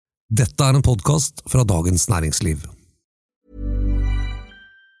Dette en podcast fra Dagens Næringsliv.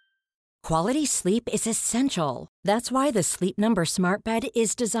 Quality sleep is essential. That's why the Sleep Number Smart Bed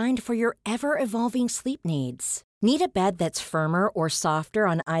is designed for your ever-evolving sleep needs. Need a bed that's firmer or softer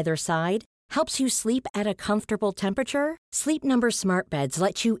on either side? Helps you sleep at a comfortable temperature? Sleep Number Smart Beds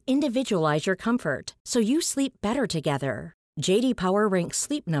let you individualize your comfort, so you sleep better together. J.D. Power ranks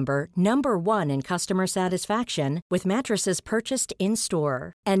Sleep Number number one in customer satisfaction with mattresses purchased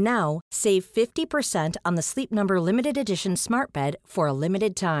in-store. And now, save 50% on the Sleep Number Limited Edition Smart Bed for a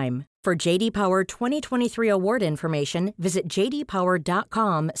limited time. For J.D. Power 2023 award information, visit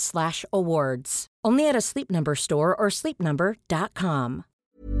jdpower.com/awards. Only at a Sleep Number store or sleepnumber.com.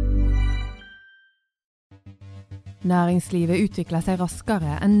 Næringslivet utvikler seg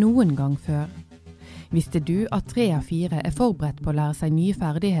raskere enn noen gang før. Visste du at 3 av 4 er forberedt på å lære seg nye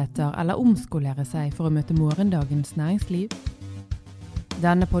ferdigheter eller omskolere seg for å møte morgendagens næringsliv?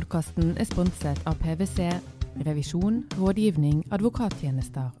 Denne podcasten er sponset av PwC, revisjon, rådgivning,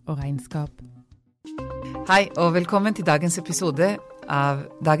 advokattjenester og regnskap. Hei og velkommen til dagens episode av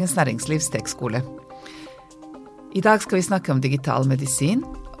Dagens Næringslivs Tekskole. I dag skal vi snakke om digital medisin,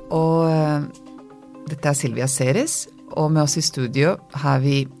 og dette Silvia Ceres, og med oss i studio har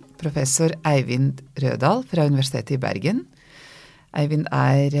vi professor Eivind Rødahl fra Universitetet i Bergen. Eivind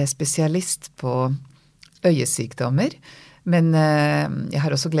spesialist på øyesykdommer, men jeg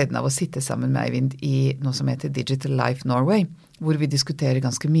har også gleden av å sitte sammen med Eivind i noe som heter Digital Life Norway, hvor vi diskuterer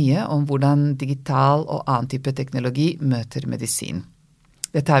ganske mye om hvordan digital og annen type teknologi møter medisin.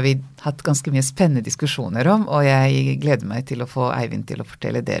 Dette har vi hatt ganske mye spennende diskusjoner om, og jeg gleder meg til å få Eivind til å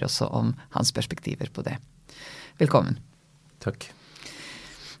fortelle dere også om hans perspektiver på det. Velkommen. Takk.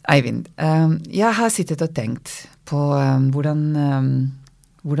 Eivind, jeg har sittet og tenkt på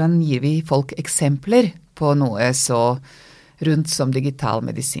hvordan gir vi folk eksempler på noe så rundt som digital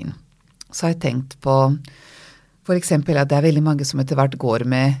medisin. Så har jeg tenkt på for eksempel at det veldig mange som etter hvert går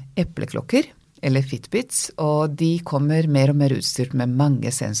med epleklokker, eller Fitbits, og de kommer mer og mer utstyrt med mange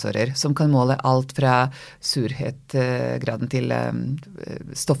sensorer som kan måle alt fra surhetsgraden til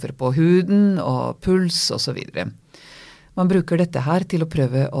stoffer på huden og puls og så videre. Man bruker dette her til å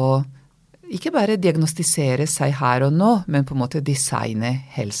prøve å ikke bare diagnostisere seg her og nå, men på en måte designe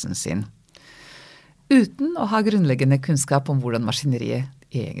helsen sin. Uten å ha grunnleggende kunnskap om hvordan maskineriet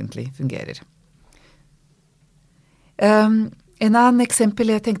egentlig fungerer. En annen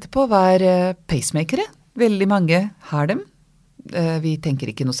eksempel jeg tenkte på var pacemakere. Veldig mange har dem. Vi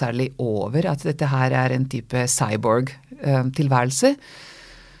tenker ikke noe særlig over at dette her en type cyborg-tilværelse.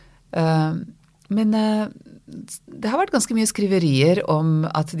 Men det har vært ganske mye skriverier om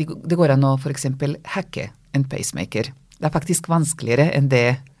at det går an å for eksempel hacke en pacemaker. Det faktisk vanskeligere enn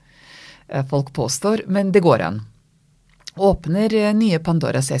det folk påstår, men det går an. Åpner nye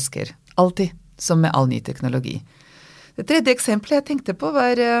Pandoras esker, alltid, som med all ny teknologi. Det tredje eksempelet jeg tenkte på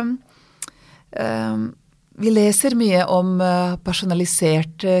var vi leser mye om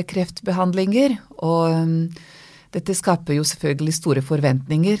personaliserte kreftbehandlinger, og dette skaper jo selvfølgelig store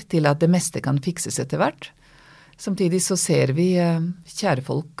forventninger til at det meste kan fikses etter hvert. Samtidig så ser vi kjære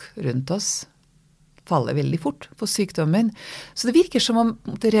folk rundt oss falle veldig fort på sykdommen. Så det virker som om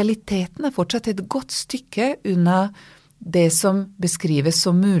realiteten fortsatt et godt stykke unna det som beskrives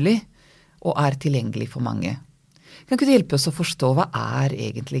som mulig og tilgjengelig for mange. Kan ikke du hjelpe oss å forstå hva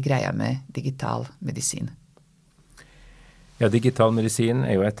egentlig greia med digital medisin? Ja, digital medisin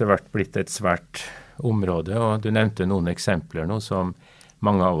jo etter hvert blitt et svært område, og du nevnte noen eksempler nå som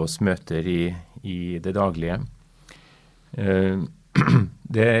mange av oss møter i det daglige.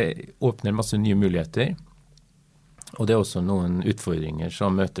 Det åpner masse nye muligheter, og det også noen utfordringer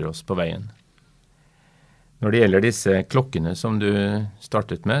som møter oss på veien. Når det gjelder disse klokkene som du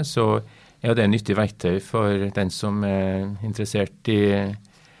startet med, så det et nyttig verktøy for den som interessert i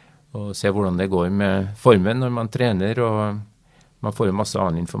å se hvordan det går med formen når man trener, og man får jo masse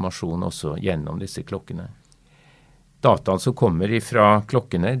annen informasjon også gjennom disse klokkene. Dataen som kommer fra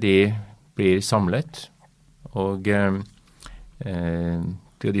klokkene, de blir samlet, og det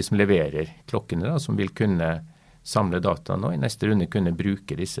de som leverer klokkene da, som vil kunne samle dataen og i neste runde kunne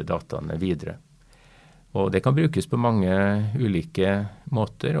bruke disse dataene videre. Og det kan brukes på mange ulike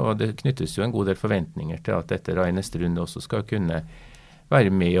måter, og det knyttes jo en god del forventninger til at dette da i neste runde også skal kunne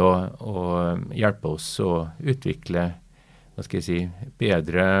være med og hjelpe oss å utvikle, hva skal jeg si,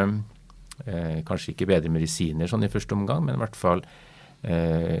 bedre, kanskje ikke bedre medisiner sånn i første omgang, men i hvert fall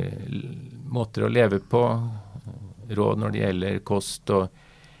måter å leve på, råd når det gjelder kost og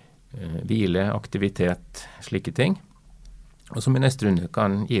hvile, aktivitet, slike ting. Og som i neste runde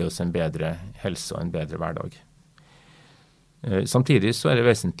kan gi oss en bedre helse og en bedre hverdag. Samtidig så det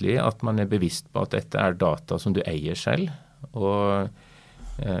vesentlig at man bevisst på at dette data som du eier selv, og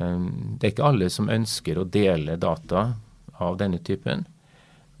det ikke alle som ønsker å dele data av denne typen.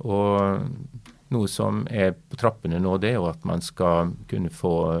 Og noe som på trappene nå, det jo at man skal kunne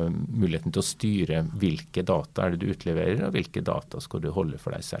få muligheten til å styre hvilke data det du utleverer, og hvilke data skal du holde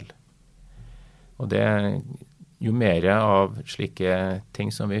for deg selv. Og jo mer av slike ting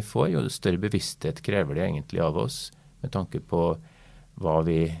som vi får, jo større bevissthet krever det egentlig av oss, med tanke på hva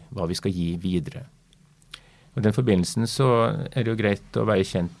vi skal gi videre. Og i den forbindelsen så det jo greit å være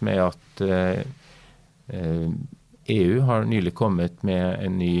kjent med at EU har nylig kommet med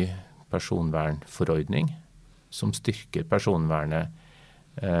en ny personvernforordning som styrker personvernet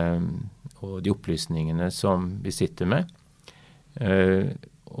og de opplysningene som vi sitter med.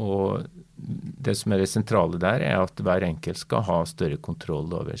 Og det som det sentrale der at hver enkelt skal ha større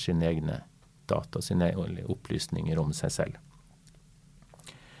kontroll over sine egne data, sine opplysninger om seg selv.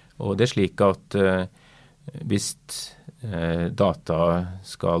 Og det slik at hvis data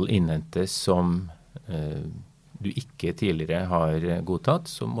skal innhentes som du ikke tidligere har godtatt,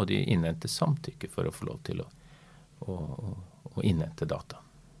 så må de innhente samtykke for å få lov til å innhente data.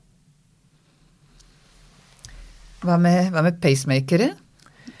 Hva med pacemakere?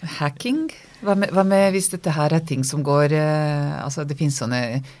 Hacking? Hva med hvis dette her ting som går, altså det finnes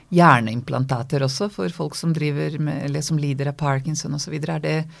sånne hjerneimplantater også for folk som driver med, eller som lider av Parkinson og så videre.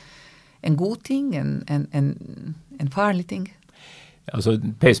 Det en god ting, en farlig ting? Altså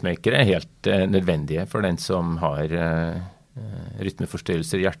pacemakere helt nødvendige for den som har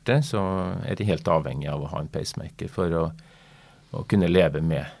rytmeforstyrrelser i hjertet, så de helt avhengig av å ha en pacemaker for å kunne leve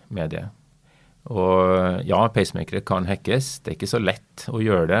med det. Og ja, pacemakere kan hackes. Det ikke så lett å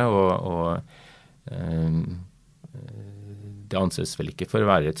gjøre det, og det anses vel ikke for å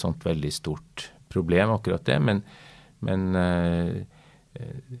være et sånt veldig stort problem akkurat det, men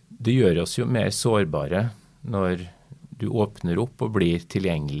det gjør oss jo mer sårbare når du åpner opp og blir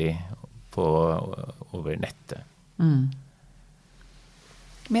tilgjengelig over nettet.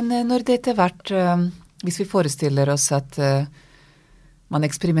 Men når det etter hvert, hvis vi forestiller oss at man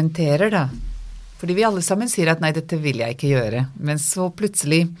eksperimenterer da, fordi vi alle sammen sier at nei, dette vil jeg ikke gjøre, men så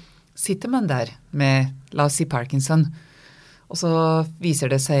plutselig sitter man der med, la oss si Parkinson, og så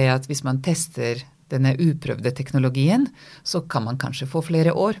viser det seg at hvis man tester denne uprøvde teknologien, så kan man kanskje få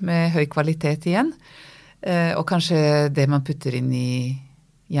flere år med høy kvalitet igjen, og kanskje det man putter inn i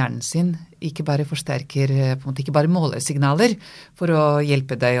hjernen sin ikke bare forsterker, på en måte ikke bare måler signaler for å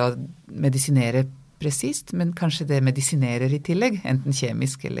hjelpe deg å medisinere presist, men kanskje det medisinerer i tillegg, enten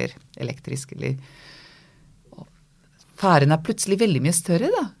kjemisk eller elektrisk. Faren plutselig veldig mye større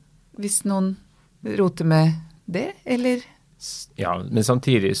da, hvis noen roter med det, eller? Ja, men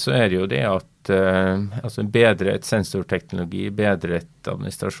samtidig så det jo det at altså bedret sensorteknologi, bedret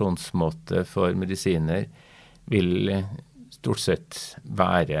administrasjonsmåte for medisiner vil stort sett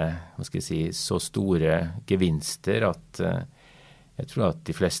være, hva skal jeg si, så store gevinster at jeg tror at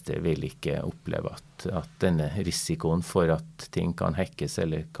de fleste vil ikke oppleve at denne risikoen for at ting kan hackes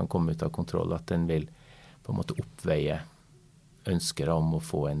eller kan komme ut av kontroll, at den vil på en måte oppveie ønsker om å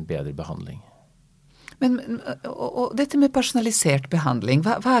få en bedre behandling. Men og dette med personalisert behandling,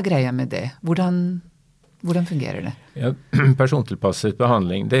 hva greia med det? Hvordan fungerer det? Ja, persontilpasset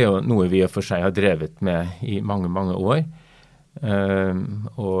behandling, det jo noe vi for seg har drevet med i mange, mange år.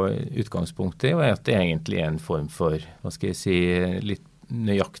 Og utgangspunktet at det egentlig en form for, hva skal jeg si, litt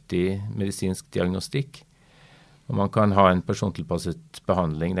nøyaktig medisinsk diagnostikk. Og man kan ha en persontilpasset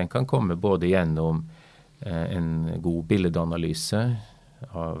behandling. Den kan komme både gjennom en god billedanalyse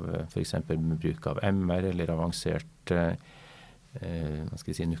av for eksempel med bruk av MR eller avansert hva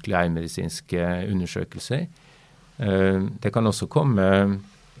skal jeg si, nukleærmedisinske undersøkelser. Det kan også komme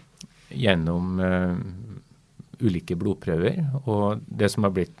gjennom ulike blodprøver, og det som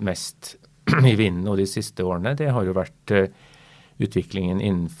har blitt mest i vinden nå de siste årene, det har jo vært utviklingen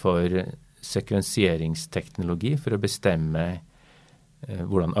innenfor sekvenseringsteknologi for å bestemme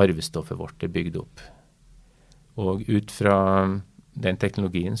hvordan arvestoffet vårt bygd opp. Og ut fra den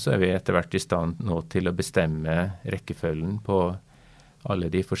teknologien så vi etter hvert i stand nå til å bestemme rekkefølgen på alle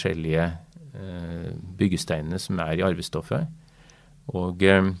de forskjellige byggesteinene som i arvestoffet. Og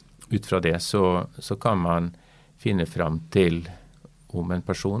ut fra det så kan man finne fram til om en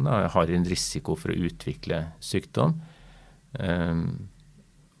person har en risiko for å utvikle sykdom,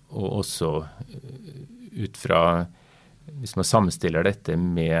 og også ut fra, hvis man sammenstiller dette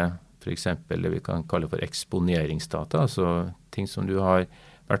med for eksempel det vi kan kalle for eksponeringsdata, altså ting som du har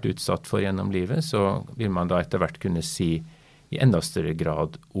vært utsatt for gjennom livet, så vil man da etter hvert kunne si i enda større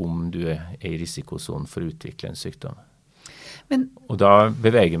grad om du i risikosonen for å utvikle en sykdom. Og da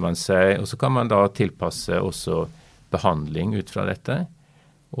beveger man seg, og så kan man da tilpasse også behandling ut fra dette,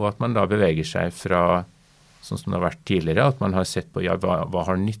 og at man da beveger seg fra, sånn som det har vært tidligere, at man har sett på hva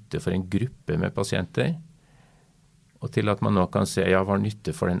har nytte for en gruppe med pasienter, og til at man nå kan se hva har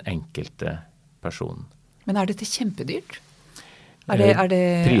nytte for den enkelte personen. Men dette kjempedyrt?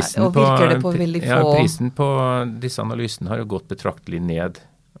 Virker det på veldig få? Ja, prisen på disse analysene har jo gått betraktelig ned,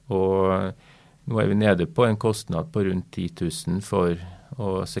 og nå vi nede på en kostnad på rundt 10 000 for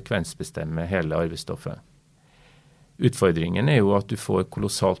å sekvensbestemme hele arvestoffet. Utfordringen jo at du får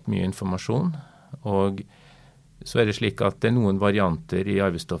kolossalt mye informasjon, og så det slik at det noen varianter i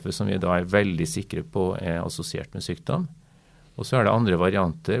arvestoffet som vi da veldig sikre på assosiert med sykdom, og så det andre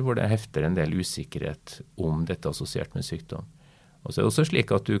varianter hvor det hefter en del usikkerhet om dette assosiert med sykdom. Og så det også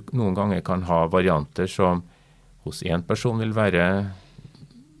slik at du noen ganger kan ha varianter som hos en person vil være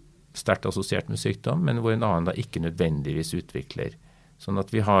sterkt assosiert med sykdom, men hvor en annen da ikke nødvendigvis utvikler. Sånn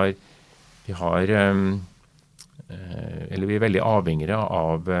at vi veldig avhengige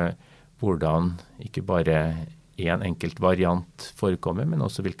av hvordan ikke bare en enkelt variant forekommer, men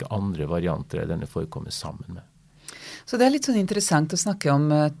også hvilke andre varianter denne forekommer sammen med. Så det litt sånn interessant å snakke om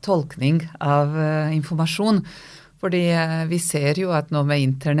tolkning av informasjon, fordi vi ser jo at nå med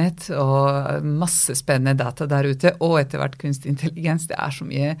internett og masse spennende data der ute, og etter hvert kunstig intelligens, det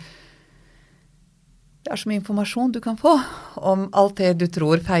så mye informasjon du kan få om alt det du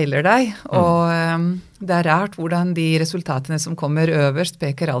tror feiler deg, og det rart hvordan de resultatene som kommer øverst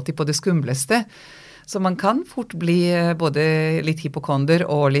peker alltid på det skumleste. Så man kan fort bli både litt hypokonder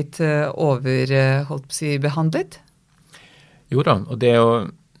og litt behandlet. Jo da, og det jo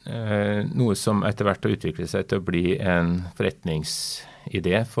noe som etter hvert har utviklet seg til å bli en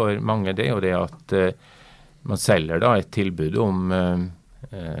forretningsidé for mange, det jo det at man selger da et tilbud om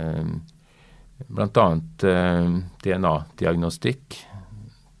blant annet DNA-diagnostikk.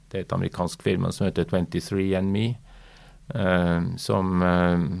 Det et amerikansk firma som heter 23andMe, som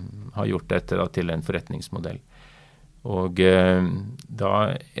har gjort dette da til en forretningsmodell. Og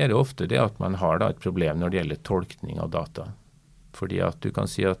da det ofte det at man har da et problem når det gjelder tolkning av data. Fordi at du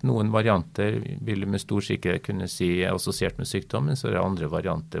kan si at noen varianter vil med stor sikkerhet kunne si assosiert med sykdommen, så det andre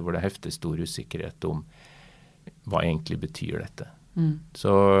varianter hvor det hefter stor usikkerhet om hva egentlig betyr dette.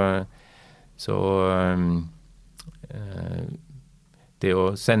 Så det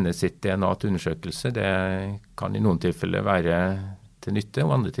å sende sitt DNA til undersøkelse, det kan i noen tilfeller være til nytte,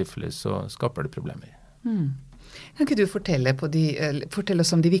 og i andre tilfeller så skaper det problemer. Kan ikke du fortelle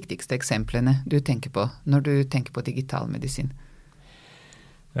oss om de viktigste eksemplene du tenker på når du tenker på digital medisin?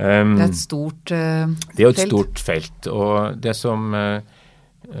 Det et stort felt. Det jo et stort felt, og det som nå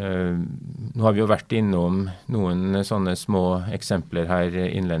har vi jo vært innom noen sånne små eksempler her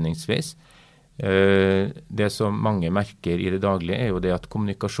innledningsvis. Det som mange merker i det daglige jo det at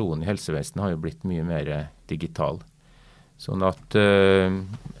kommunikasjonen i helsevesenet har jo blitt mye mer digital. Sånn at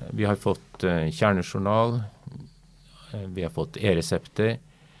vi har fått kjernejournal, vi har fått e-resepter.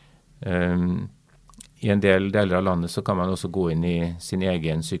 I en del deler av landet så kan man også gå inn i sin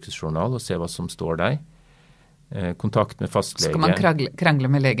egen sykehusjournal og se hva som står der. Kontakt med fastlege. Skal man krangle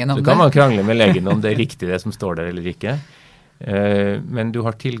med legen om det? Så kan man krangle med legen om det riktig det som står der eller ikke. Men du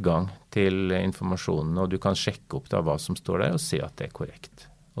har tilgang til informasjonen, og du kan sjekke opp da hva som står der og se at det korrekt.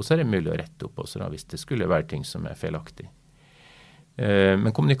 Og så det mulig å rette opp også da, hvis det skulle være ting som feilaktig.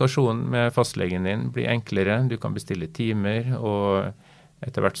 Men kommunikasjonen med fastlegen din blir enklere, du kan bestille timer, og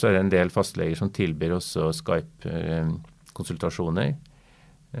etter hvert så det en del fastleger som tilbyr også Skype-konsultasjoner.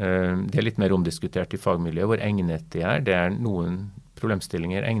 Det litt mer omdiskutert i fagmiljøet hvor egnet de det noen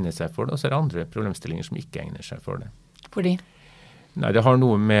problemstillinger egner seg for det, og så det andre problemstillinger som ikke egner seg for det. Fordi? Nei, det har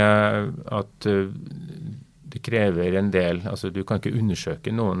noe med at det krever en del, altså du kan ikke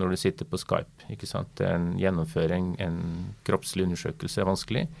undersøke noe når du sitter på Skype, ikke sant? Gjennomføre en kroppslig undersøkelse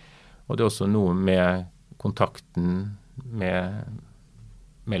vanskelig, og det også noe med kontakten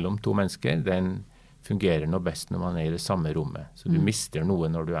mellom to mennesker, den fungerer nå best når man i det samme rommet, så du mister noe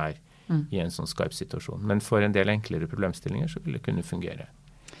når du i en sånn Skype-situasjon, men for en del enklere problemstillinger så vil det kunne fungere.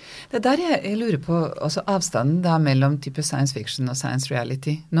 Det der jeg lurer på, altså avstanden da mellom type science fiction og science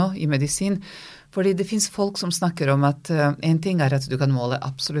reality nå i medisin, fordi det finnes folk som snakker om at en ting at du kan måle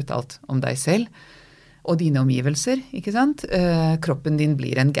absolutt alt om deg selv og dine omgivelser, ikke sant? Kroppen din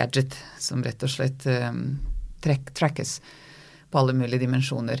blir en gadget som rett og slett trackes på alle mulige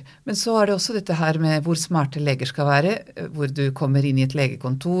dimensjoner. Men så det også dette her med hvor smarte leger skal være, hvor du kommer inn i et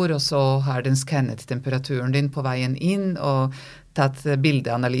legekontor, og så har den skannet temperaturen din på veien inn, og tatt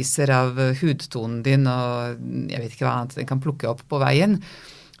bildeanalyser av hudtonen din, og jeg vet ikke hva annet den kan plukke opp på veien.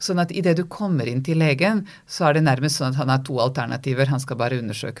 Sånn at i det du kommer inn til legen, så det nærmest sånn at han har 2 alternativer. Han skal bare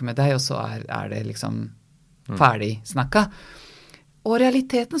undersøke med deg, og så det liksom ferdig snakket. Og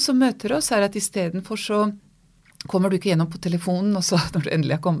realiteten som møter oss at i stedet for så kommer du ikke gjennom på telefonen, og så når du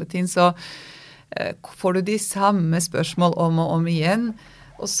endelig har kommet inn, så får du de samme spørsmål om og om igjen,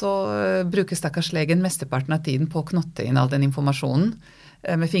 og så bruker stakkars legen mesteparten av tiden på å knotte inn all den informasjonen,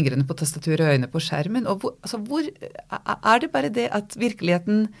 med fingrene på tastaturet og øynene på skjermen. Og hvor det bare det at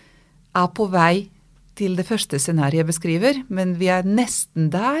virkeligheten på vei til det første scenariet beskriver, men vi nesten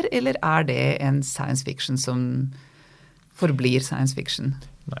der, eller det en science fiction som forblir science fiction?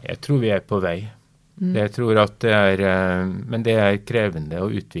 Nei, jeg tror vi på vei. Jeg tror at men det krevende å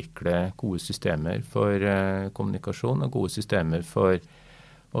utvikle gode systemer for kommunikasjon og gode systemer for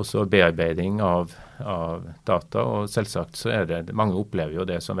også bearbeiding av data, og selvsagt så det, mange opplever jo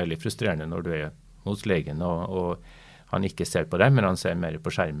det som veldig frustrerende når du hos legen, og han ikke ser på deg, men han ser mer på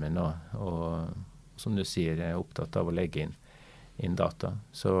skjermen, og som du sier, opptatt av å legge inn data.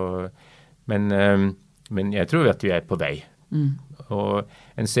 Så, men jeg tror at vi på vei. Og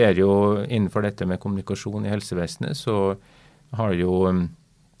en ser jo innenfor dette med kommunikasjon i helsevesenet, så har jo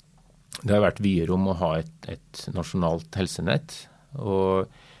det har vært vyer om å ha et nasjonalt helsenett, og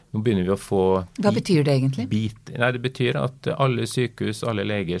nå begynner vi å få... Hva betyr det egentlig? Nei, det betyr at alle sykehus, alle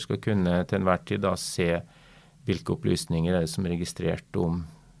leger skal kunne til enhver tid da se hvilke opplysninger det som registrert om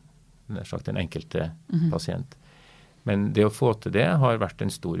den enkelte pasient. Men det å få til det har vært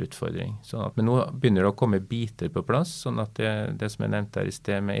en stor utfordring. Men nå begynner det å komme biter på plass, sånn at det som jeg nevnte her i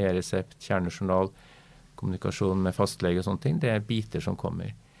sted med e-resept, kjernejournal, kommunikasjon med fastlege og sånne ting, det biter som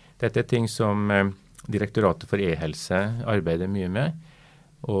kommer. Dette ting som Direktoratet for e-helse arbeider mye med,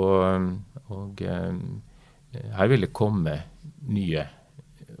 og her vil det komme nye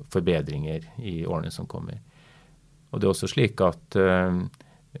forbedringer i årene som kommer. Og det også slik at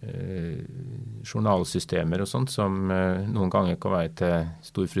journalsystemer og sånt som noen ganger kan være til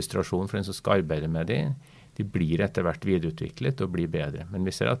stor frustrasjon for den som skal arbeide med de blir etter hvert videreutviklet og blir bedre. Men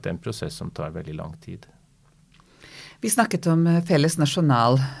vi ser at det en prosess som tar veldig lang tid. Vi snakket om felles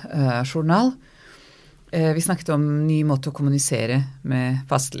nasjonal journal. Vi snakket om ny måte å kommunisere med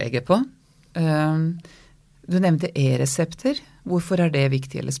fastlege på. Du nevnte e-resepter. Hvorfor det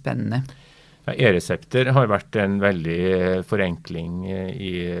viktig eller spennende? Ja, e-resepter har vært en veldig forenkling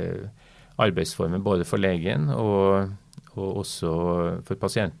i arbeidsformen både for legen og også for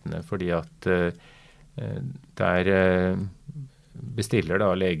pasientene, fordi at der bestiller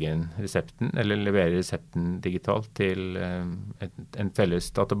da legen resepten, eller leverer resepten digitalt til en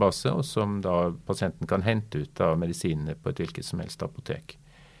felles database, og som da pasienten kan hente ut av medisinene på et hvilket som helst apotek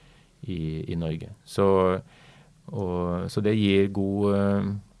i Norge. Så det gir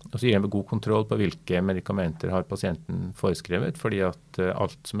god kontroll på hvilke medikamenter har pasienten foreskrevet, fordi at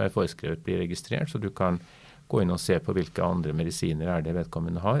alt som foreskrevet blir registrert, så du kan gå inn og se på hvilke andre medisiner det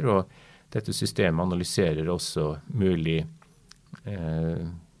vedkommende har, og dette systemet analyserer også mulig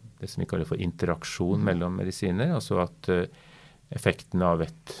det som vi kaller for interaksjon mellom medisiner, altså at effekten av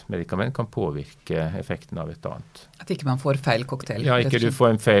et medikament kan påvirke effekten av et annet. At ikke man får feil cocktail. Ja, ikke du får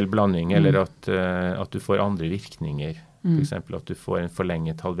en feil blanding, eller at du får andre virkninger. For eksempel at du får en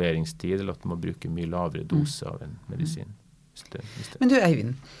forlenget halveringstid, eller at du må bruke mye lavere dose av en medisin. Men du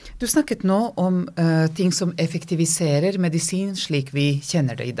Eivind, du snakket nå om ting som effektiviserer medisin slik vi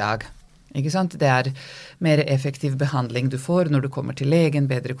kjenner det i dag. Ikke sant? Det mer effektiv behandling du får når du kommer til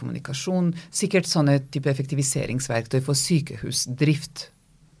legen, bedre kommunikasjon, sikkert sånne type effektiviseringsverktøy for sykehusdrift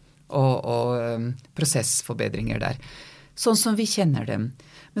og prosessforbedringer der. Sånn som vi kjenner dem.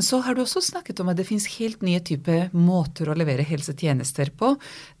 Men så har du også snakket om at det finnes helt nye typer måter å levere helsetjenester på.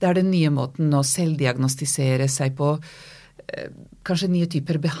 Det den nye måten å selvdiagnostisere seg på, kanskje nye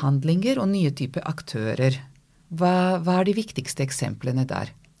typer behandlinger og nye typer aktører. Hva de viktigste eksemplene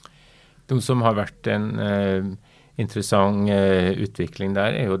der? Det som har vært en interessant utvikling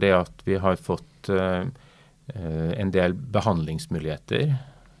der jo det at vi har fått en del behandlingsmuligheter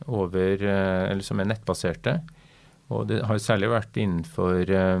eller som nettbaserte. Og det har særlig vært innenfor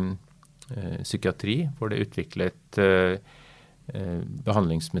psykiatri, hvor det utviklet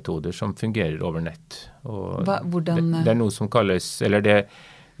behandlingsmetoder som fungerer over nett. Og hvordan? Det noe som kalles,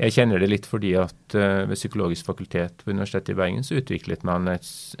 jeg kjenner det litt fordi at ved Psykologisk fakultet på Universitetet i Bergen så utviklet man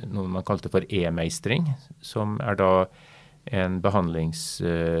noe man kalte for e-meistring, som da en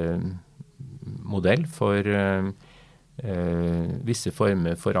behandlingsmodell for visse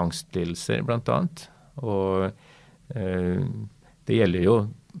former for angstlidelser blant annet. Og det gjelder jo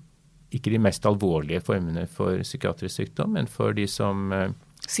ikke de mest alvorlige formene for psykiatrisk sykdom, men for de som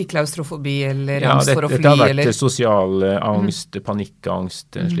Si klaustrofobi eller Ja, angst for å fly? Dette har vært eller? sosial angst,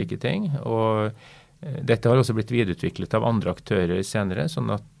 panikkangst, slike ting. Og dette har også blitt videreutviklet av andre aktører senere, sånn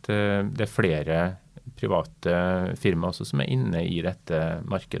at det er flere private firmaer også som er inne i dette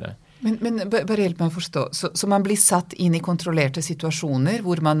markedet. Men bare hjelp meg å forstå. Så man blir satt inn i kontrollerte situasjoner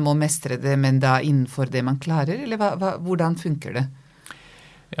hvor man må mestre det, men da innenfor det man klarer? Eller hvordan funker det?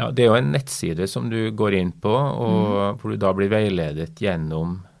 Ja, det er jo en nettside som du går inn på, og hvor du da blir veiledet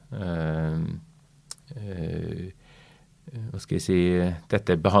gjennom hva skal jeg si,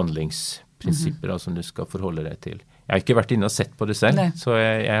 dette behandlingsprinsippet som du skal forholde deg til. Jeg har ikke vært inne og sett på det selv, så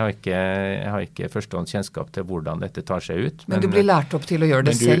jeg har ikke førstehånds kjennskap til hvordan dette tar seg ut. Men du blir lært opp til å gjøre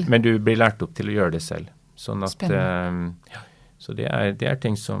det selv? Men du blir lært opp til å gjøre det selv. Sånn at, så det er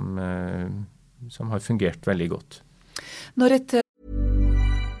ting som har fungert veldig godt. Når et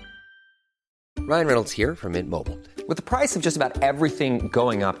Ryan Reynolds here from Mint Mobile. With the price of just about everything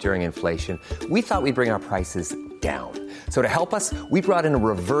going up during inflation, we thought we'd bring our prices down. So to help us, we brought in a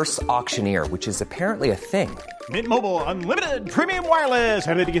reverse auctioneer, which is apparently a thing. Mint Mobile Unlimited Premium Wireless.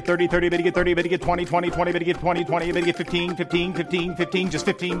 How to get 30, 30, bit to get 30, bit to get 20, 20, 20, bit to get 20, 20, bit to get 15, 15, 15, 15, just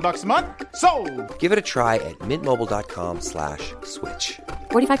 $15 a month? Sold! Give it a try at mintmobile.com/switch.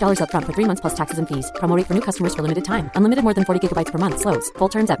 $45 up front for 3 months plus taxes and fees. Promo rate for new customers for limited time. Unlimited more than 40 gigabytes per month. Slows full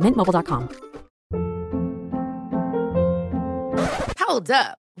terms at mintmobile.com. Hold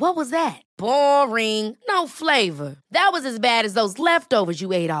up. What was that? Boring. No flavor. That was as bad as those leftovers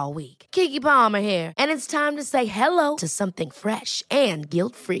you ate all week. Keke Palmer here, and it's time to say hello to something fresh and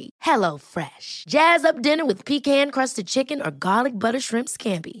guilt-free. Hello Fresh. Jazz up dinner with pecan-crusted chicken or garlic butter shrimp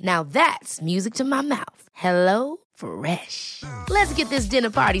scampi. Now that's music to my mouth. Hello Fresh. Let's get this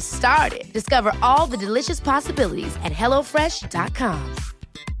dinner party started. Discover all the delicious possibilities at hellofresh.com.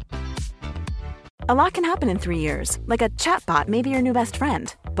 A lot can happen in 3 years, like a chatbot may be your new best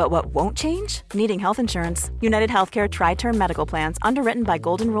friend. But what won't change? Needing health insurance. United Healthcare Tri-Term Medical Plans, underwritten by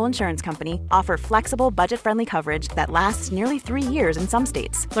Golden Rule Insurance Company, offer flexible, budget-friendly coverage that lasts nearly 3 years in some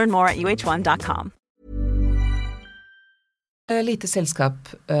states. Learn more at uh1.com. Lite selskap.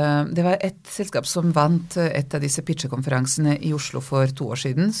 Det var et selskap som vant et av disse pitchekonferansene i Oslo for 2 år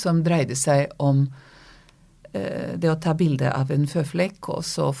siden, som dreide seg om det å ta bilde av en føflekk og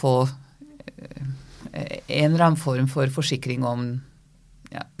så få en eller annen form for forsikring om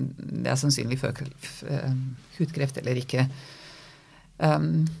det er sannsynlig hudkreft eller ikke.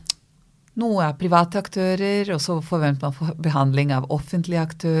 Noe er private aktører, og så forventer man behandling av offentlige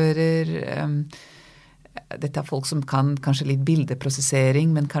aktører. Dette er folk som kan kanskje litt bildeprosessering,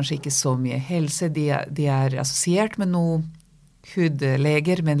 men kanskje ikke så mye helse. De er assosiert med noen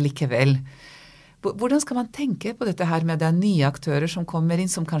hudleger, men likevel. Hvordan skal man tenke på dette her med det nye aktører som kommer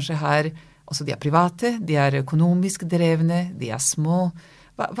inn, som kanskje også de er private, de er økonomisk drevne, de er små.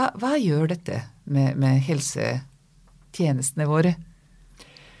 Hva gjør dette med helsetjenestene våre?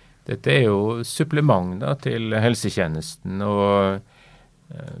 Dette er jo supplement til helsetjenesten, og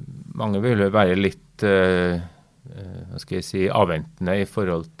mange vil være litt avventende i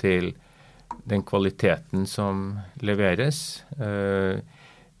forhold til den kvaliteten som leveres.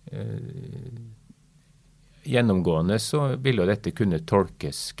 Gjennomgående så vil jo dette kunne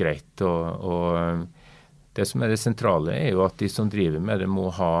tolkes greit, og det som er det sentrale er jo at de som driver med det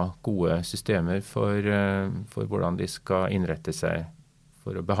må ha gode systemer for hvordan de skal innrette seg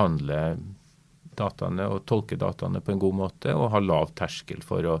for å behandle dataene og tolke dataene på en god måte, og ha lav terskel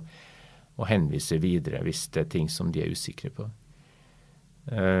for å henvise videre hvis det er ting som de er usikre på.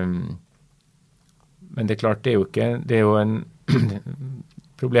 Men det er klart, det er jo en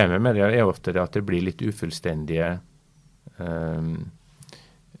problemet med det er ofte at det blir litt ufullstendige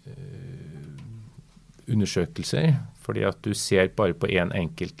undersøkelser, fordi at du ser bare på en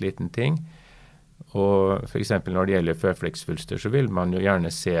enkelt liten ting. Og for eksempel når det gjelder føflekksvulster, så vil man jo gjerne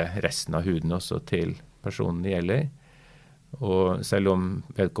se resten av huden også til personen det gjelder. Og selv om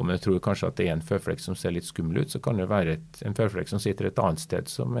vedkommende tror kanskje at det er en føflekk som ser litt skummel ut, så kan det være en føflekk som sitter et annet sted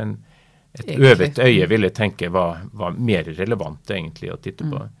som et øvet øye ville tenke var mer relevant egentlig å titte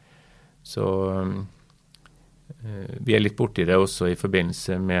på. Så vi er litt borti det også i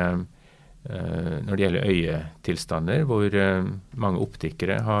forbindelse med når det gjelder øyetilstander, hvor mange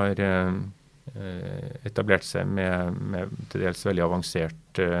optikere har etablert seg med til dels veldig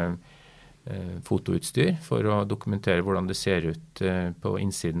avansert fotoutstyr for å dokumentere hvordan det ser ut på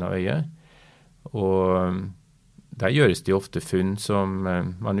innsiden av øyet. Og der gjøres det ofte funn som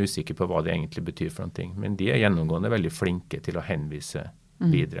man er usikker på hva det egentlig betyr for noen ting. Men de er gjennomgående veldig flinke til å henvise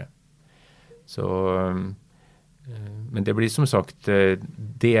videre. Så Men det blir som sagt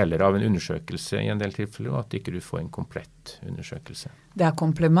deler av en undersøkelse i en del tilfeller, og at ikke du får en komplett undersøkelse. Det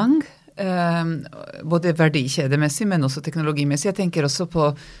komplement, både verdikjedemessig, men også teknologimessig. Jeg tenker også på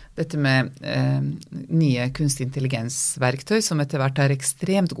dette med nye kunstig intelligensverktøy, som etter hvert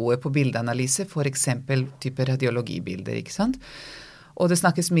ekstremt gode på bildeanalyse, for eksempel type radiologibilder, ikke sant? Og det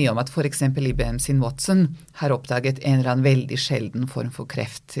snakkes mye om at for eksempel IBM sin Watson har oppdaget en eller annen veldig sjelden form for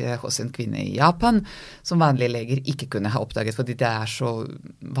kreft hos en kvinne i Japan, som vanlige leger ikke kunne ha oppdaget, fordi det så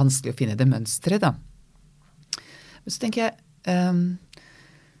vanskelig å finne det mønstret da. Men så tenker jeg,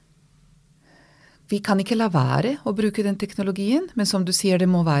 vi kan ikke la være å bruke den teknologien, men som du sier,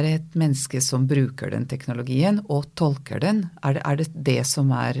 det må være et menneske som bruker den teknologien og tolker den. Det det som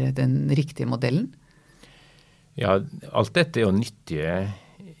den riktige modellen? Ja, alt dette jo nyttige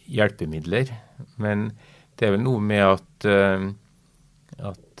hjelpemidler, men det vel noe med at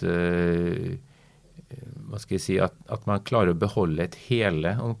hva skal jeg si, at man klarer å beholde et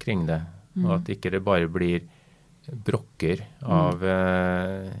hele omkring det, og at ikke det bare blir brokker av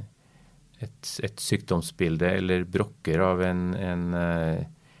et sykdomsbilde eller brokker av en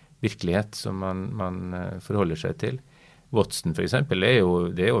virkelighet som man forholder seg til. Watson for eksempel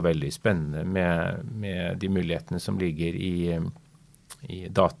det jo veldig spennende med de mulighetene som ligger i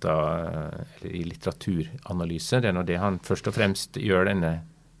data eller i litteraturanalyse. Det når det han først og fremst gjør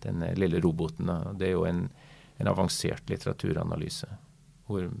denne lille roboten. Det jo en avansert litteraturanalyse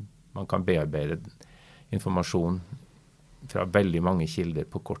hvor man kan bearbeide informasjon fra veldig mange kilder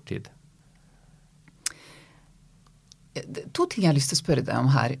på kort tid. To ting jeg har lyst til å spørre deg om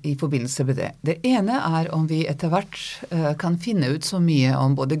her i forbindelse med det. Det ene om vi etter hvert kan finne ut så mye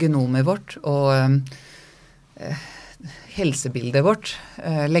om både genomet vårt og helsebildet vårt,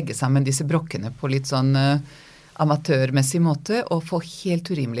 legge sammen disse brokkene på litt sånn amatørmessig måte og få helt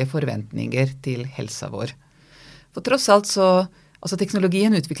urimelige forventninger til helsa vår. For tross alt altså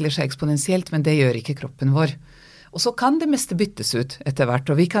teknologien utvikler seg eksponentielt, men det gjør ikke kroppen vår. Og så kan det meste byttes ut etter hvert,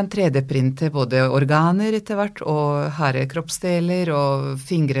 og vi kan 3D-printe både organer etter hvert, og harde kroppsdeler, og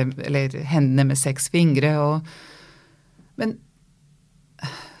fingre, eller hendene med 6 fingre. Men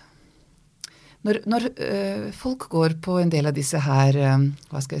når folk går på en del av disse her,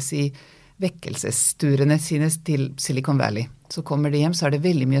 hva skal jeg si, vekkelsesturene sine til Silicon Valley, så kommer de hjem, så det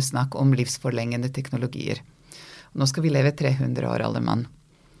veldig mye snakk om livsforlengende teknologier. Og nå skal vi leve 300 år alle mann.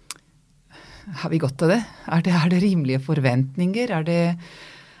 Har vi godt av det? Det rimelige forventninger? Det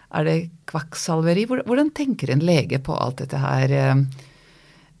kvakksalveri? Hvordan tenker en lege på alt dette her,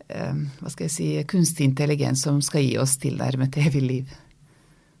 hva skal jeg si, kunstig intelligens som skal gi oss tilnærmet evig liv?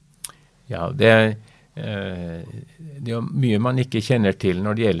 Ja, det jo mye man ikke kjenner til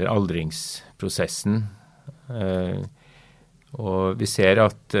når det gjelder aldringsprosessen. Og vi ser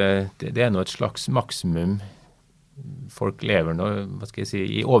at det nå et slags maksimum. Folk lever nå, hva skal jeg si,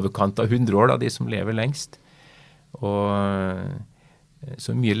 i overkant av 100 år, de som lever lengst. Og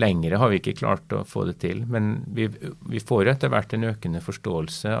så mye lengre har vi ikke klart å få det til. Men vi får etter hvert en økende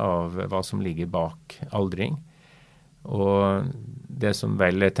forståelse av hva som ligger bak aldring. Og det som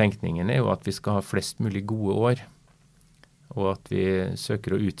vel tenkningen jo at vi skal ha flest mulig gode år. Og at vi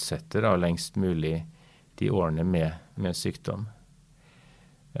søker å utsette lengst mulig de årene med sykdom.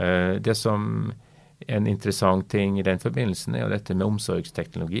 Det som en interessant ting i den forbindelsen jo dette med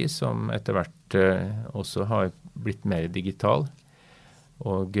omsorgsteknologi, som etter hvert også har blitt mer digital.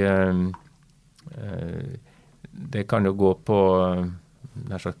 Og det kan jo gå på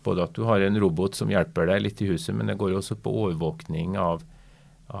nær sagt både at du har en robot som hjelper deg litt i huset, men det går jo også på overvåkning av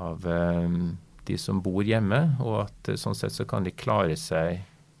de som bor hjemme, og at sånn sett så kan de klare seg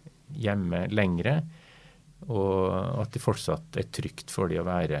hjemme lengre, og at det fortsatt trygt for de å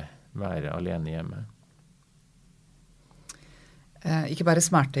være alene hjemme. Ikke bare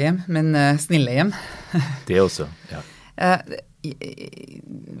smarte hjem, men snille hjem. Det også, ja.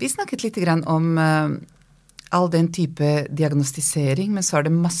 Vi snakket litt grann om all den type diagnostisering, men så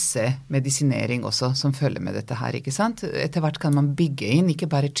det masse medisinering også som følger med dette her, ikke sant? Etter hvert kan man bygge inn ikke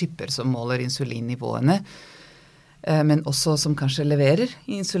bare chipper som måler insulinnivåene, men også som kanskje leverer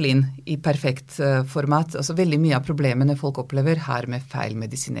insulin i perfekt format. Altså veldig mye av problemene folk opplever her med feil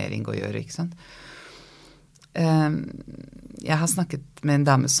medisinering å gjøre, ikke sant? Jeg har snakket med en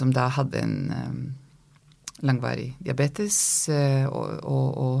dame som da hadde en langvarig diabetes,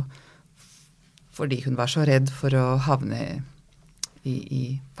 og fordi hun var så redd for å havne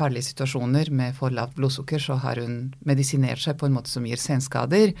i farlige situasjoner med for lavt blodsukker, så har hun medisinert seg på en måte som gir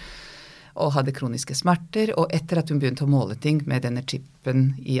senskader, og hadde kroniske smerter, og etter at hun begynte å måle ting med denne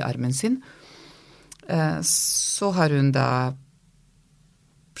chippen i armen sin, så har hun da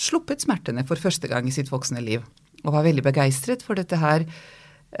sluppet smertene for første gang i sitt voksne liv. og var veldig begeistret for dette her,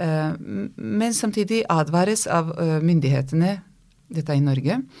 men samtidig advares av myndighetene, dette i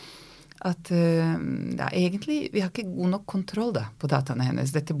Norge, at egentlig, vi har ikke god nok kontroll da, på dataene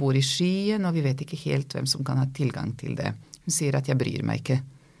hennes. Dette bor i skyen, og vi vet ikke helt hvem som kan ha tilgang til det. Hun sier at jeg bryr meg ikke.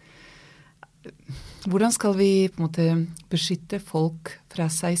 Hvordan skal vi på en måte beskytte folk fra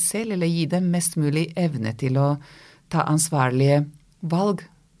seg selv, eller gi dem mest mulig evne til å ta ansvarlige valg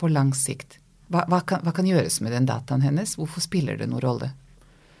på lang sikt? Hva kan gjøres med den dataen hennes? Hvorfor spiller det noen rolle?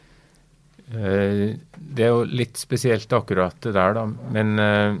 Det jo litt spesielt akkurat det der da, men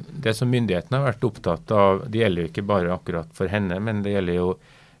det som myndighetene har vært opptatt av, det gjelder jo ikke bare akkurat for henne, men det gjelder jo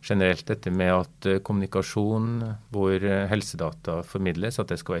generelt dette med at kommunikasjon hvor helsedata formidles, at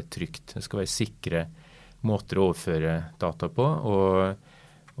det skal være trygt, det skal være sikre måter å overføre data på,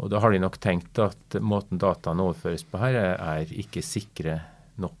 og da har de nok tenkt at måten dataene overføres på her er ikke sikre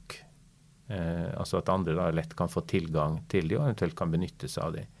nok, altså at andre da lett kan få tilgang til de og eventuelt kan benytte seg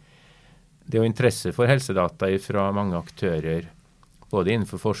av de. Det er jo interesse for helsedata fra mange aktører, både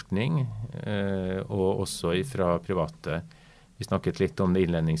innenfor forskning og også fra private. Vi snakket litt om det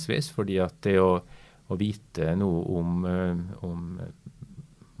innledningsvis, fordi at det å vite noe om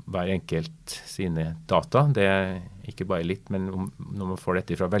hver enkelt sine data, det er ikke bare litt, men når man får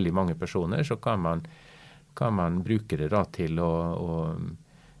dette fra veldig mange personer, så kan man bruke det da til å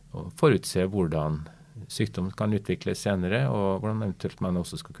forutse hvordan sykdom kan utvikles senere, og hvordan eventuelt man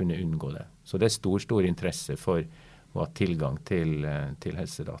også skal kunne unngå det. Så det er stor interesse for å ha tilgang til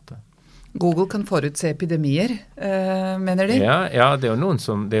helsedata. Google kan forutse epidemier, mener de? Ja, det er jo noen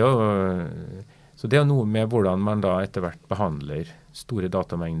som, så det er jo noe med hvordan man da etter hvert behandler store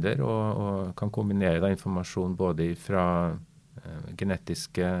datamengder, og kan kombinere da informasjon både fra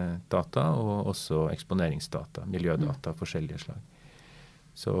genetiske data og også eksponeringsdata, miljødata, forskjellige slag.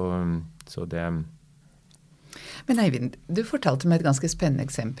 Så det... Men Eivind, du fortalte meg et ganske spennende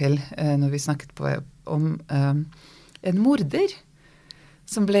eksempel når vi snakket om en morder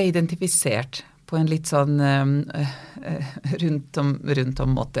som ble identifisert på en litt sånn rundt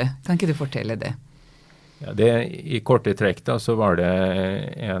om måte. Kan ikke du fortelle det? Ja, i korte trekk da, så var det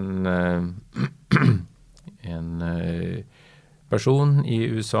en person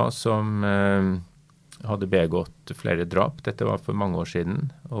i USA som hadde begått flere drap. Dette var for mange år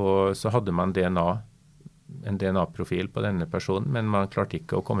siden. Og så hadde man en DNA-profil på denne personen, men man klarte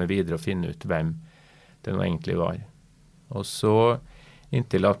ikke å komme videre og finne ut hvem det nå egentlig var. Og så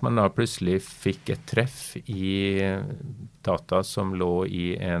inntil at man da plutselig fikk et treff i data som lå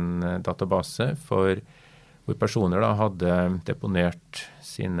i en database hvor personer da hadde deponert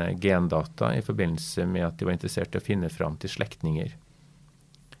sine gendata i forbindelse med at de var interessert i å finne fram til slektninger.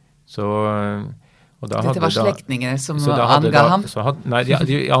 Dette var slektninger som anga ham? Nei, de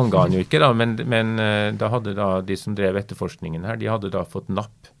anga han jo ikke da, men da hadde da de som drev etterforskningen her, de hadde da fått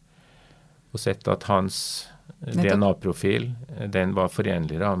napp og sett at hans DNA-profil, den var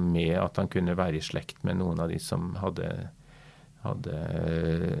forenlig da med at han kunne være i slekt med noen av de som hadde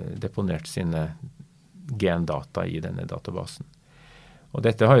deponert sine gendata i denne databasen. Og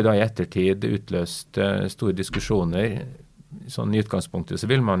dette har jo da i ettertid utløst store diskusjoner. Sånn i utgangspunktet så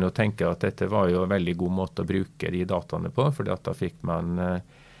vil man jo tenke at dette var jo en veldig god måte å bruke de dataene på, fordi at da fikk man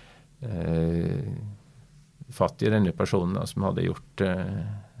fatt i denne personen da, som hadde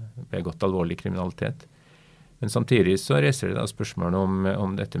begått alvorlig kriminalitet. Men samtidig så reiser det da spørsmål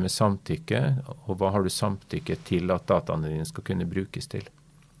om dette med samtykke, og hva har du samtykke til at dataene dine skal kunne brukes til?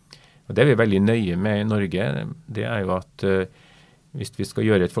 Og det vi er veldig nøye med i Norge, det er jo at hvis vi skal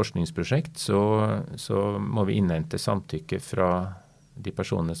gjøre et forskningsprosjekt, så må vi innhente samtykke fra de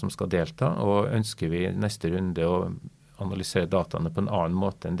personene som skal delta, og ønsker vi neste runde å analysere dataene på en annen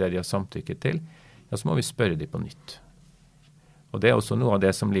måte enn det de har samtykke til, ja, så må vi spørre de på nytt. Og det er også noe av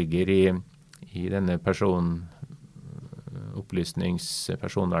det som ligger i denne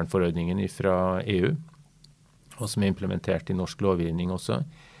personvernforordningen fra EU, og som er implementert i norsk lovgivning også,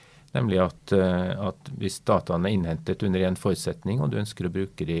 nemlig at hvis dataene er innhentet under en forutsetning, og du ønsker å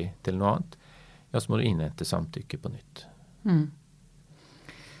bruke de til noe annet, ja, så må du innhente samtykke på nytt.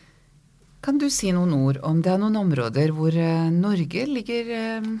 Kan du si noen ord om det er noen områder hvor Norge ligger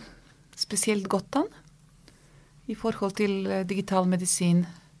spesielt godt an i forhold til digital medisin?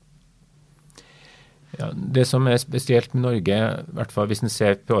 Ja, det som er spesielt med Norge, i hvert fall hvis en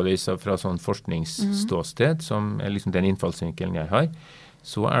ser på det fra sånn forskningsståsted, som er liksom den innfallsvinkelen jeg har,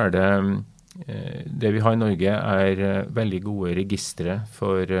 så er det vi har i Norge er veldig gode registre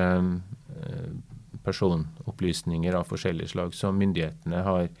for personopplysninger av forskjellige slag som myndighetene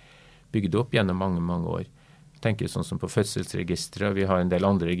har bygd opp gjennom mange, mange år. tenker sånn som på fødselsregisteret, vi har en del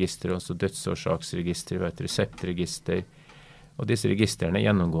andre registre, også dødsårsaksregister, vi har et reseptregister, og disse registrene er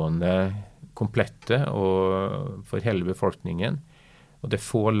gjennomgående komplette og for hele befolkningen, og det er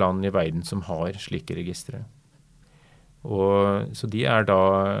få land i verden som har slike registre. Så de er da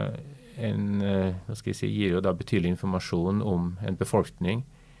gir jo da betydelig informasjon om en befolkning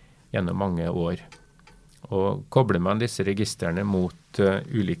gjennom mange år. Og kobler man disse registrene mot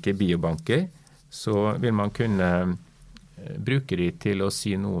ulike biobanker, så vil man kunne bruke de til å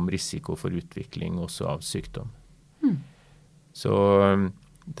si noe om risiko for utvikling også av sykdom. Så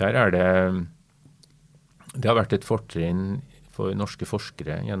der er det har vært et fortrinn for norske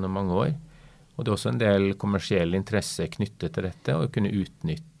forskere gjennom mange år, og det er også en del kommersiell interesse knyttet til dette, å kunne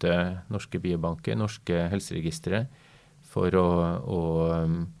utnytte norske biobanker, norske helseregistre, for å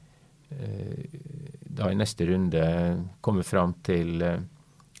da i neste runde komme fram til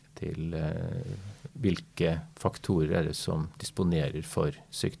hvilke faktorer er det som disponerer for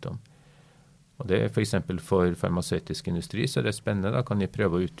sykdom. Og det er for eksempel for farmasøytisk industri, så er det spennende. Da kan de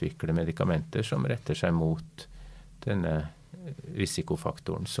prøve å utvikle medikamenter som retter seg mot denne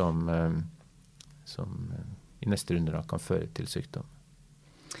risikofaktoren som i neste runde da kan føre til sykdom.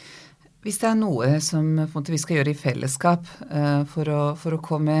 Hvis det er noe som vi skal gjøre i fellesskap for å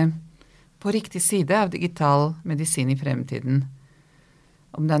komme på riktig side av digital medisin i fremtiden,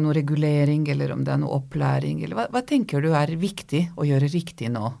 om det er noe regulering eller om det er noe opplæring, eller hva tenker du er viktig å gjøre riktig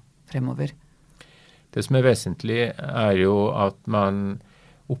nå fremover? Det som er vesentlig er jo at man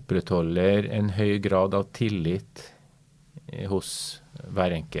opprettholder en høy grad av tillit hos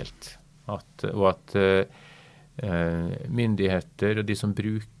hver enkelt. Og at myndigheter og de som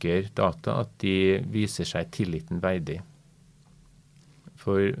bruker data, at de viser seg tilliten verdig.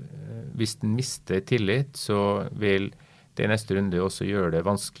 For hvis den mister tillit, så vil det i neste runde også gjøre det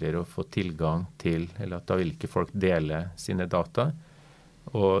vanskeligere å få tilgang til, eller at da vil ikke folk dele sine data.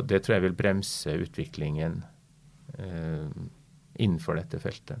 Og det tror jeg vil bremse utviklingen innenfor dette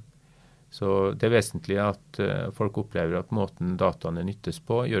feltet. Så det er vesentlig at folk opplever at måten dataene nyttes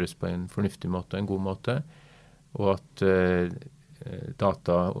på, gjøres på en fornuftig måte, en god måte, og at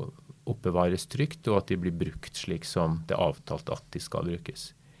data oppbevares trygt, og at de blir brukt slik som det er avtalt at de skal brukes.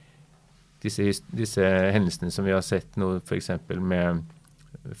 Disse hendelsene som vi har sett nå, for eksempel med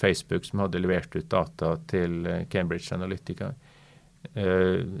Facebook som hadde levert ut data til Cambridge Analytica,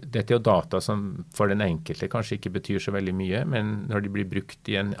 dette er jo data som for den enkelte kanskje ikke betyr så veldig mye, men når de blir brukt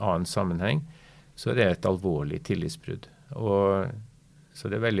i en annen sammenheng, så er det et alvorlig tillitsbrudd. Så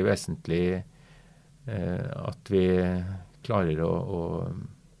det er veldig vesentlig at vi klarer å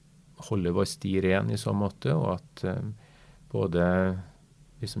holde vår sti ren i så måte, og at både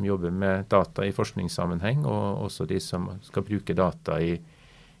de som jobber med data i forskningssammenheng, og også de som skal bruke data i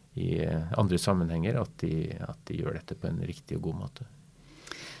andre sammenhenger, at de gjør dette på en riktig og god måte. Jeg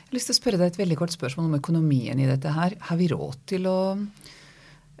har lyst til å spørre deg et veldig kort spørsmål om økonomien i dette her. Har vi råd til å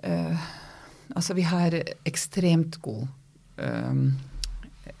vi har ekstremt god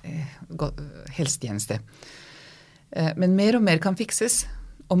helsetjeneste. Men mer og mer kan fikses,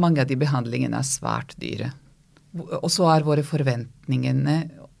 og mange av de behandlingene er svært dyre. Og så er våre forventningene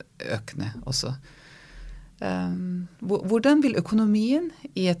økende også. Hvordan vil økonomien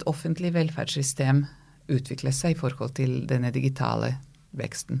i et offentlig velferdssystem utvikle seg i forhold til denne digitale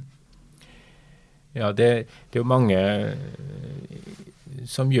veksten? Ja, det er jo mange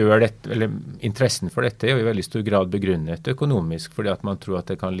som gjør dette, eller interessen for dette er jo i veldig stor grad begrunnet økonomisk, fordi at man tror at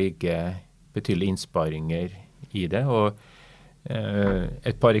det kan ligge betydelige innsparinger i det. Og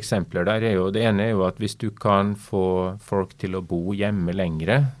et par eksempler der er jo, det ene er jo at hvis du kan få folk til å bo hjemme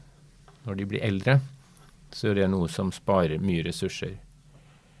lengre når de blir eldre, så er det noe som sparer mye ressurser.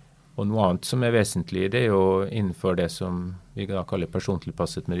 Og noe annet som er vesentlig, det er jo innenfor det som vi da kaller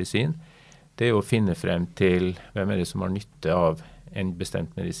persontilpasset medisin, det er jo å finne frem til hvem er det som har nytte av en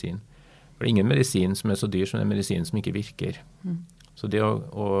bestemt medisin. For det er ingen medisin som er så dyr som en medisin som ikke virker. Så det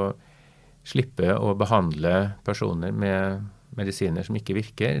å slippe å behandle personer med medisiner som ikke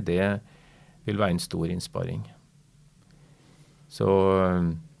virker, det vil være en stor innsparing. Så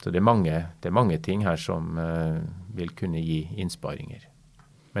det er mange ting her som vil kunne gi innsparinger.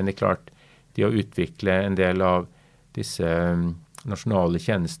 Men det er klart, de å utvikle en del av disse nasjonale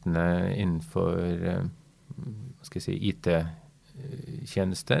tjenestene innenfor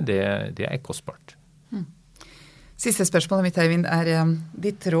IT-tjeneste, det er kostbart. Siste spørsmålet mitt, Eivind, er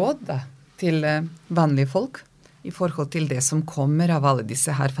ditt råd da, til vanlige folk i forhold til det som kommer av alle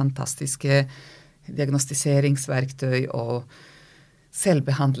disse her fantastiske diagnostiseringsverktøy og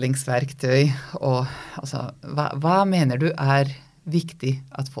selvbehandlingsverktøy. Og, hva mener du er viktig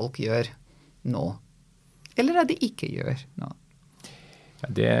at folk gjør nå? eller at de ikke gjør noe?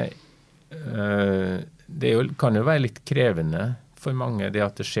 Det kan jo være litt krevende for mange, det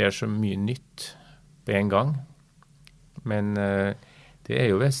at det skjer så mye nytt på en gang. Men det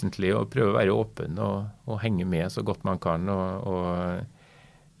jo vesentlig å prøve å være åpen og henge med så godt man kan. Og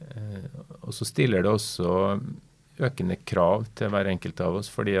så stiller det også økende krav til hver enkelt av oss,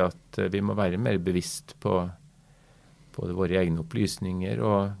 fordi at vi må være mer bevisst på både våre egne opplysninger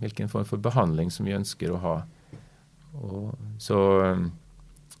og hvilken form for behandling som vi ønsker å ha. Og så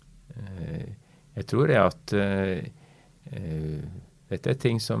jeg tror det at dette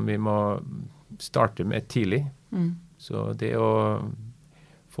ting som vi må starte med tidlig. Så det å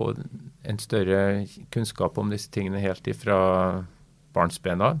få en større kunnskap om disse tingene helt ifra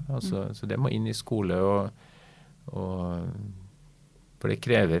barnsben av, altså, så det må inn i skole, for det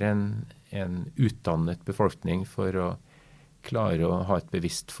krever en utdannet befolkning for å klare å ha et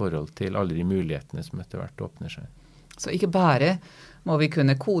bevisst forhold til alle de mulighetene som etter hvert åpner seg. Så ikke bare må vi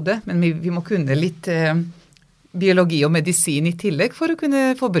kunne kode, men vi må kunne litt biologi og medisin i tillegg for å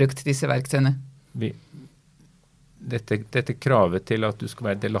kunne få brukt disse verktøyene. Dette kravet til at du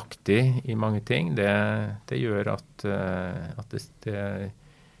skal være delaktig i mange ting, det gjør at det er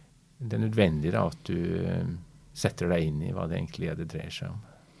nødvendig da, at du setter deg inn i hva det egentlig det dreier seg om.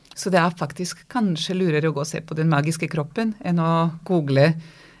 Så det faktisk kanskje lurere å gå og se på den magiske kroppen enn å google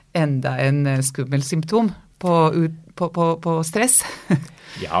enda en skummel symptom på stress?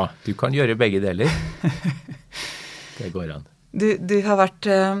 Ja, du kan gjøre begge deler. Det går an.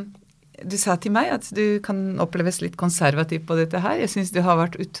 Du sa til meg at du kan oppleves litt konservativ på dette her. Jeg synes du har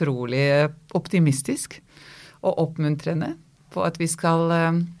vært utrolig optimistisk og oppmuntrende på at vi skal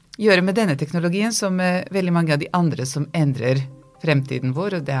gjøre med denne teknologien som veldig mange av de andre som endrer fremtiden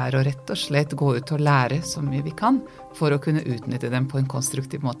vår, og det å rett og slett gå ut og lære så mye vi kan for å kunne utnytte dem på en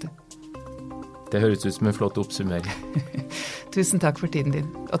konstruktiv måte. Det høres ut som en flott oppsummering. Tusen takk for tiden din,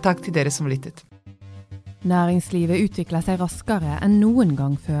 og takk til dere som lyttet. Næringslivet utvikler seg raskere enn noen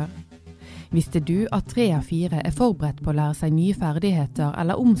gang før. Visste du at 3 av 4 forberedt på å lære seg nye ferdigheter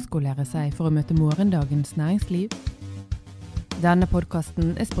eller omskolere seg for å møte morgendagens næringsliv? Denne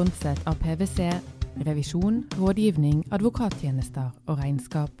podcasten sponset av PwC, revisjon, rådgivning, advokattjenester og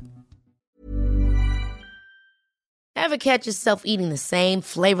regnskap. Ever catch yourself eating the same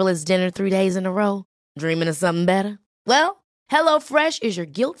flavorless dinner 3 days in a row? Dreaming of something better? Well, HelloFresh is your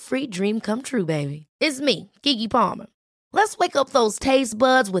guilt-free dream come true, baby. It's me, Keke Palmer. Let's wake up those taste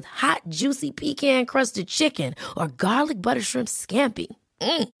buds with hot, juicy pecan-crusted chicken or garlic butter shrimp scampi.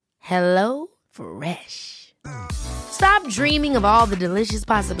 Hello Fresh. Stop dreaming of all the delicious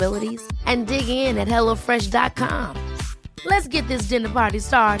possibilities and dig in at HelloFresh.com. Let's get this dinner party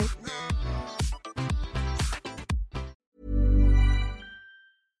started.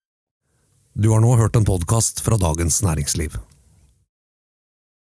 Du har nå hørt en podcast fra Dagens Næringsliv.